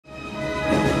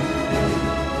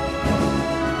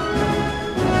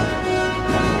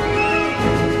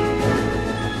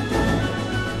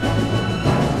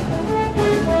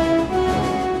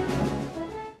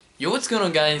What's going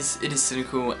on, guys? It is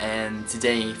Cynnnical, and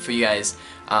today for you guys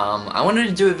I wanted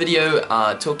to do a video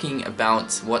talking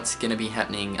about what's going to be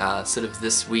happening sort of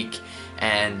this week,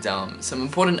 and some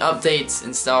important updates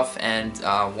and stuff and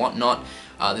whatnot.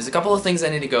 There's a couple of things I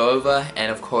need to go over,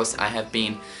 and of course I have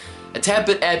been a tad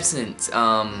bit absent,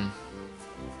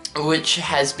 which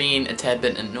has been a tad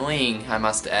bit annoying, I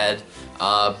must add,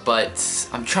 but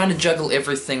I'm trying to juggle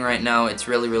everything right now. It's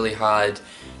really hard.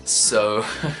 So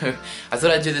I thought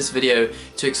I'd do this video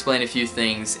to explain a few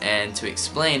things and to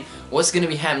explain what's going to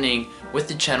be happening with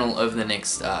the channel over the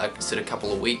next sort of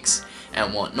couple of weeks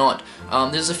and whatnot.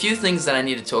 There's a few things that I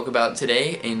need to talk about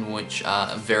today, in which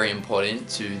are very important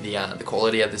to the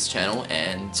quality of this channel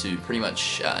and to pretty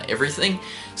much everything.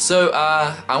 So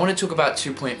I want to talk about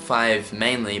 2.5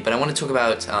 mainly, but I want to talk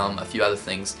about a few other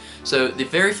things. So the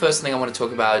very first thing I want to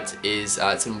talk about is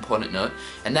it's an important note,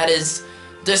 and that is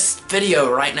this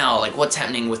video right now, like what's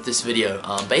happening with this video.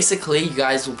 Basically, you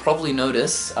guys will probably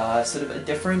notice sort of a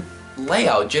different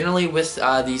layout. Generally with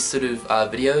these sort of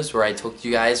videos where I talk to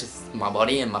you guys with my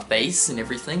body and my face and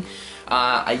everything,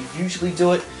 I usually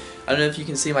do it, I don't know if you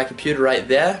can see my computer right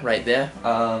there,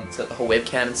 it's got the whole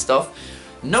webcam and stuff.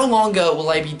 No longer will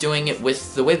I be doing it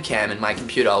with the webcam in my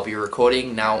computer. I'll be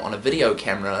recording now on a video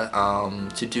camera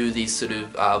to do these sort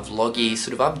of vloggy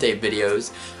sort of update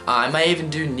videos. I may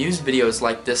even do news videos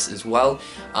like this as well,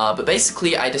 but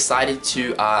basically I decided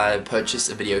to purchase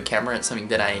a video camera. It's something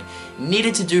that I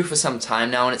needed to do for some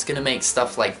time now, and it's going to make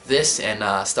stuff like this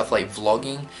and stuff like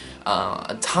vlogging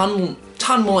a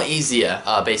ton more easier.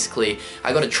 Basically,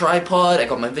 I got a tripod, I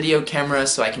got my video camera,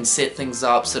 so I can set things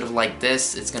up sort of like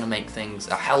this. It's gonna make things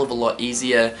a hell of a lot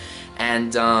easier.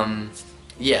 And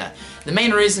yeah, the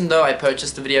main reason though I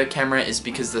purchased the video camera is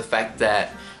because of the fact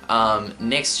that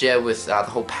next year with the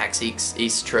whole PAX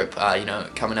East trip, you know,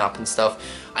 coming up and stuff,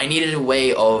 I needed a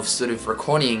way of sort of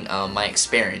recording my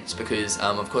experience, because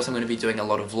of course I'm going to be doing a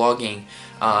lot of vlogging,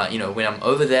 you know, when I'm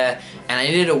over there, and I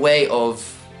needed a way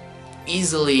of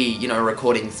easily, you know,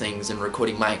 recording things and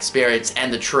recording my experience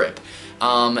and the trip.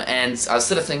 And I was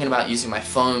sort of thinking about using my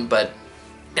phone, but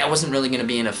that wasn't really going to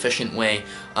be an efficient way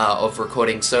of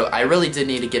recording, so I really did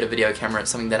need to get a video camera.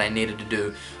 It's something that I needed to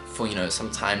do for, you know,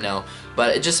 some time now,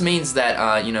 but it just means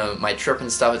that you know, my trip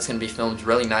and stuff, it's going to be filmed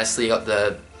really nicely. Got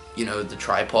the, you know, the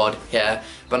tripod here,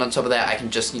 but on top of that I can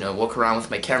just, you know, walk around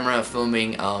with my camera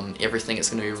filming everything. It's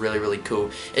going to be really cool.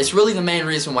 It's really the main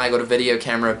reason why I got a video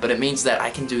camera, but it means that I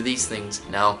can do these things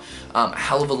now a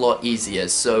hell of a lot easier.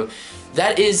 So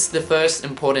that is the first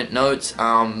important note.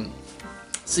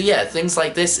 So yeah, things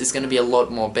like this is going to be a lot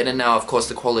more better now. Of course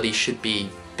the quality should be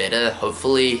better,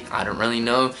 hopefully, I don't really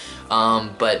know,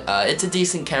 but it's a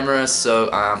decent camera,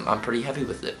 so I'm pretty happy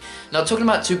with it. Now, talking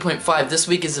about 2.5, this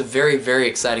week is a very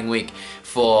exciting week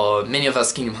for many of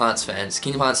us Kingdom Hearts fans.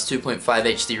 Kingdom Hearts 2.5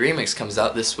 HD Remix comes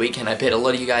out this week, and I bet a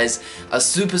lot of you guys are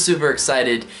super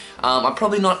excited. I'm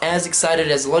probably not as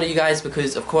excited as a lot of you guys,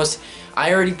 because of course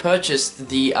I already purchased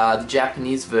the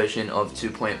Japanese version of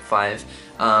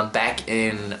 2.5 back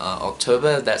in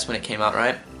October. That's when it came out,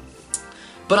 right?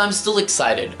 But I'm still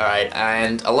excited, alright?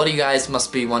 And a lot of you guys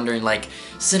must be wondering, like,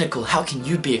 Cynnnical, how can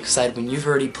you be excited when you've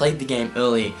already played the game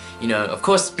early? You know, of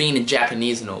course being in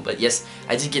Japanese and all, but yes,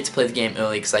 I did get to play the game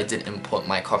early because I did import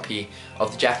my copy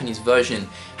of the Japanese version.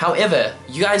 However,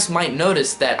 you guys might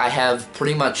notice that I have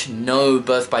pretty much no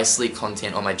Birth by Sleep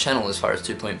content on my channel as far as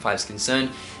 2.5 is concerned.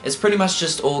 It's pretty much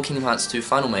just all Kingdom Hearts 2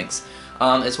 Final Mix.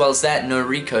 As well as that, no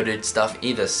recoded stuff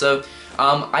either. So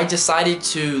I decided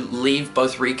to leave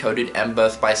both Recoded and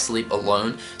Birth by Sleep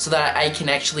alone, so that I can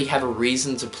actually have a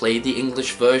reason to play the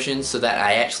English version, so that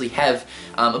I actually have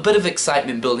a bit of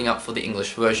excitement building up for the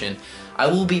English version. I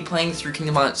will be playing through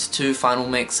Kingdom Hearts 2 Final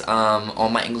Mix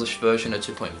on my English version of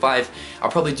 2.5.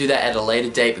 I'll probably do that at a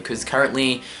later date, because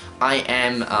currently I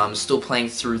am still playing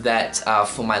through that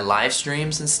for my live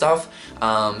streams and stuff,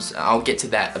 so I'll get to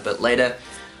that a bit later.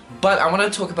 But I want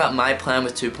to talk about my plan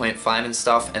with 2.5 and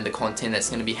stuff, and the content that's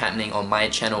going to be happening on my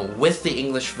channel with the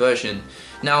English version.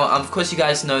 Now, of course you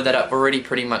guys know that I've already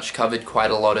pretty much covered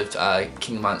quite a lot of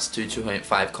Kingdom Hearts 2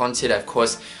 2.5 content. Of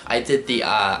course, I did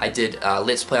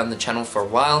Let's Play on the channel for a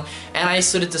while, and I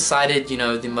sort of decided, you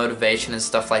know, the motivation and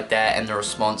stuff like that and the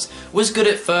response was good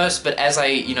at first, but as I,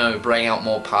 you know, bring out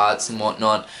more parts and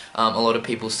whatnot, a lot of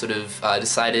people sort of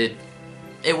decided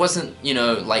it wasn't, you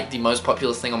know, like the most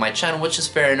popular thing on my channel, which is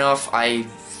fair enough.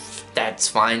 That's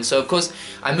fine. So of course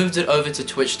I moved it over to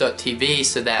twitch.tv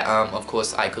so that of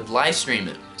course I could live stream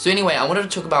it. So anyway, I wanted to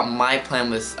talk about my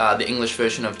plan with the English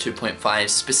version of 2.5,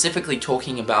 specifically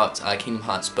talking about Kingdom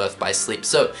Hearts Birth by Sleep.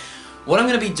 So what I'm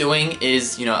going to be doing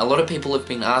is, you know, a lot of people have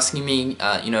been asking me,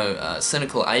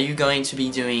 Cynnnical, are you going to be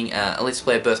doing a Let's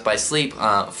Play Birth by Sleep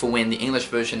for when the English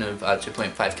version of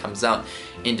 2.5 comes out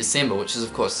in December, which is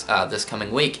of course this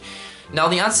coming week. Now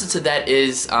the answer to that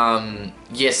is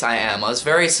yes, I am. I was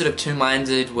very sort of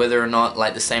two-minded whether or not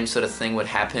like the same sort of thing would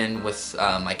happen with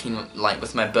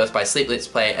with my Birth by Sleep Let's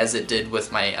Play as it did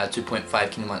with my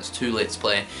 2.5 Kingdom Hearts 2 Let's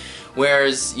Play.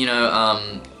 Whereas, you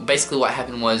know, basically what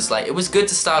happened was, like, it was good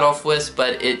to start off with,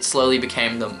 but it slowly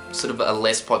became the sort of a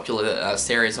less popular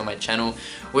series on my channel,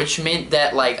 which meant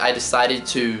that, like, I decided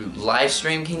to live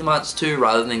stream Kingdom Hearts 2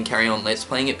 rather than carry on Let's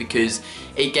Playing it, because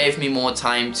it gave me more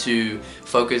time to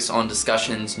focus on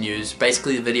discussions, news,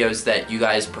 basically the videos that you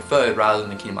guys preferred rather than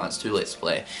the Kingdom Hearts 2 Let's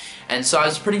Play. And so I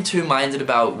was pretty two-minded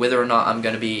about whether or not I'm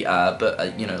going to be,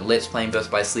 you know, Let's Playing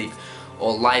Birth by Sleep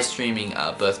or live streaming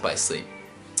Birth by Sleep.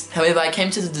 However, I came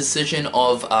to the decision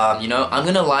of, you know, I'm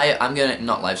gonna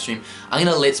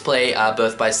Let's Play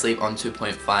Birth by Sleep on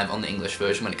 2.5 on the English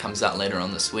version when it comes out later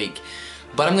on this week.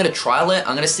 But I'm gonna trial it,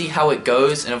 I'm gonna see how it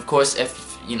goes, and of course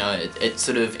if, you know, it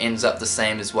sort of ends up the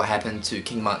same as what happened to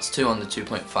Kingdom Hearts 2 on the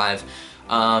 2.5,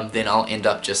 then I'll end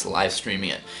up just live streaming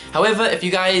it. However, if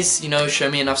you guys, you know,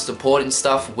 show me enough support and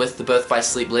stuff with the Birth by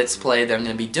Sleep Let's Play that I'm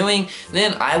going to be doing,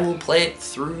 then I will play it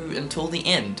through until the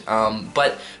end.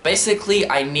 But basically,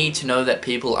 I need to know that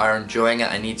people are enjoying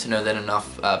it. I need to know that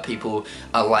enough people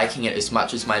are liking it as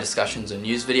much as my discussions and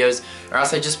news videos, or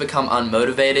else I just become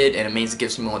unmotivated, and it means it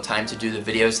gives me more time to do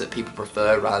the videos that people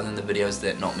prefer rather than the videos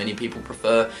that not many people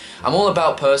prefer. I'm all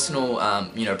about personal,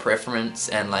 you know, preference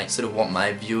and like sort of what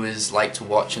my viewers like to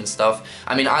watch and stuff.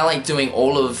 I mean, I like doing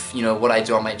all of, you know, what I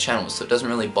do on my channel, so it doesn't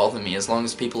really bother me. As long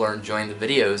as people are enjoying the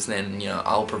videos, then, you know,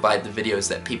 I'll provide the videos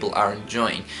that people are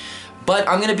enjoying. But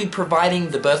I'm going to be providing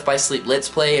the Birth by Sleep Let's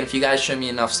Play, and if you guys show me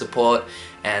enough support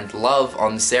and love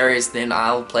on the series, then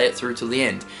I'll play it through to the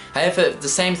end. However, if the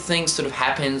same thing sort of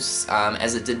happens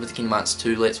as it did with Kingdom Hearts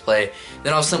 2 Let's Play,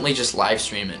 then I'll simply just live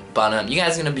stream it. But you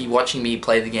guys are going to be watching me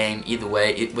play the game either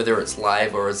way, whether it's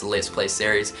live or as a Let's Play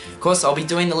series. Of course, I'll be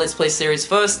doing the Let's Play series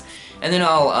first, and then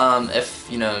I'll, if,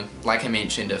 you know, like I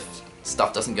mentioned, if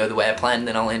stuff doesn't go the way I planned,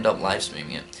 then I'll end up live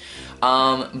streaming it.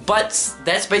 But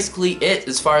that's basically it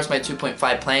as far as my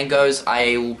 2.5 plan goes.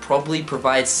 I will probably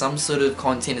provide some sort of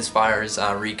content as far as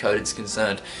Recoded is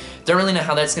concerned. Don't really know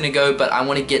how that's going to go, but I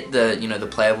want to get the, you know, the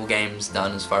playable games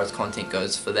done as far as content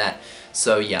goes for that.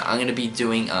 So yeah, I'm going to be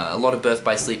doing a lot of Birth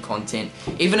by Sleep content.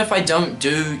 Even if I don't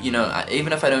do, you know,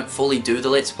 even if I don't fully do the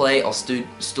Let's Play, I'll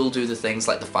still do the things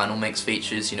like the Final Mix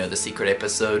features, you know, the secret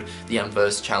episode, the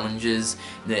Unverse challenges,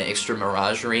 the extra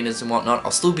Mirage arenas and whatnot.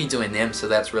 I'll still be doing them, so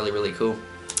that's really, really cool.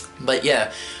 But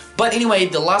yeah. But anyway,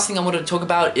 the last thing I wanted to talk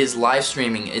about is live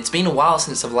streaming. It's been a while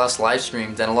since I've last live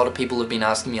streamed, and a lot of people have been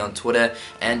asking me on Twitter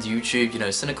and YouTube, you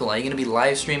know, Cynnnical, are you going to be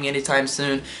live streaming anytime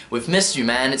soon? We've missed you,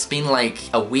 man. It's been like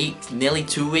a week, nearly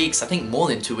 2 weeks, I think more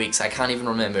than 2 weeks, I can't even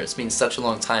remember. It's been such a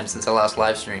long time since I last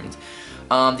live streamed.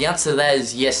 The answer to that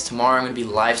is yes, tomorrow I'm going to be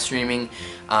live streaming.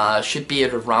 Should be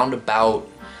at around about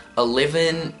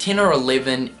 10 or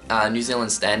 11 New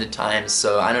Zealand Standard Time,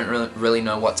 so I don't really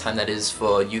know what time that is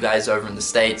for you guys over in the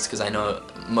States, because I know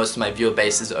most of my viewer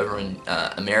base is over in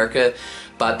America,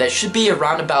 but that should be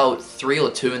around about 3 or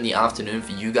 2 in the afternoon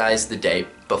for you guys the day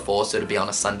before, so to be on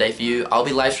a Sunday for you. I'll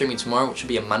be live streaming tomorrow, which will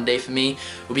be a Monday for me.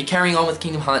 We'll be carrying on with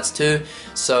Kingdom Hearts 2,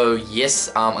 so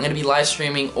yes, I'm going to be live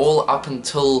streaming all up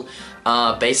until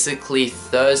basically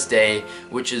Thursday,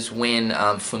 which is when,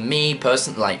 for me,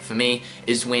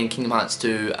 is when Kingdom Hearts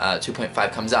 2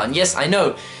 2.5 comes out. And yes, I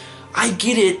know, I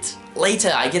get it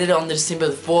later. I get it on December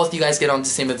the 4th, you guys get it on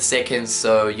December the 2nd,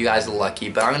 so you guys are lucky.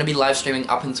 But I'm going to be live streaming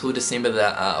up until December the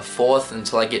 4th,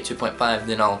 until I get 2.5,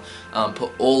 then I'll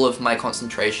put all of my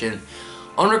concentration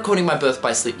on recording my Birth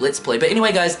by Sleep Let's Play. But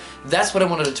anyway guys, that's what I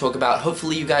wanted to talk about.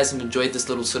 Hopefully you guys have enjoyed this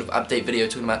little sort of update video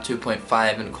talking about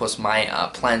 2.5 and of course my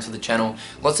plans for the channel.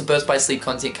 Lots of Birth by Sleep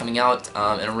content coming out,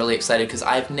 and I'm really excited because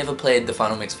I've never played the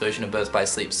Final Mix version of Birth by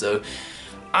Sleep, so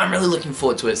I'm really looking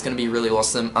forward to it. It's going to be really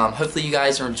awesome. Hopefully you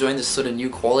guys are enjoying this sort of new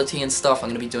quality and stuff. I'm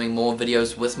going to be doing more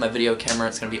videos with my video camera.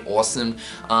 It's going to be awesome.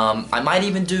 I might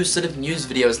even do sort of news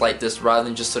videos like this rather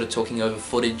than just sort of talking over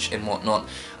footage and whatnot.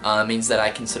 Means that I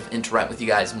can sort of interact with you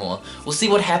guys more. We'll see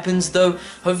what happens though.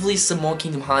 Hopefully some more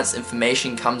Kingdom Hearts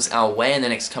information comes our way in the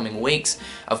next coming weeks.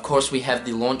 Of course we have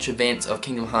the launch event of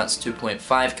Kingdom Hearts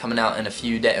 2.5 coming out in a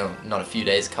few days, not a few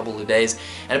days, a couple of days.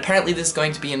 And apparently there's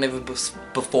going to be a never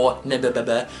before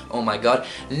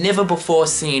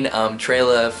seen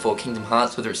trailer for Kingdom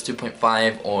Hearts, whether it's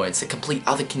 2.5 or it's a complete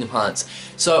other Kingdom Hearts.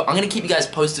 So I'm going to keep you guys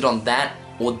posted on that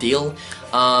ordeal.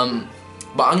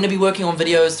 But I'm going to be working on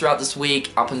videos throughout this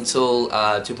week up until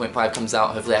 2.5 comes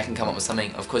out. Hopefully I can come up with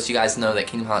something. Of course you guys know that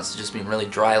Kingdom Hearts has just been really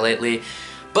dry lately.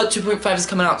 But 2.5 is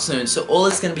coming out soon, so all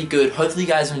is going to be good. Hopefully you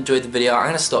guys have enjoyed the video. I'm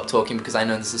going to stop talking because I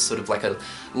know this is sort of like a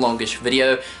longish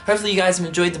video. Hopefully you guys have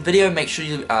enjoyed the video. Make sure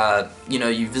you,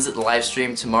 you visit the live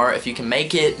stream tomorrow if you can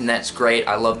make it, and that's great.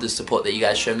 I love the support that you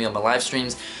guys show me on my live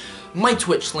streams. My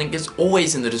Twitch link is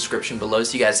always in the description below,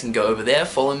 so you guys can go over there.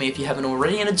 Follow me if you haven't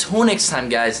already, and until next time,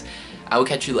 guys, I will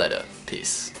catch you later.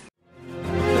 Peace.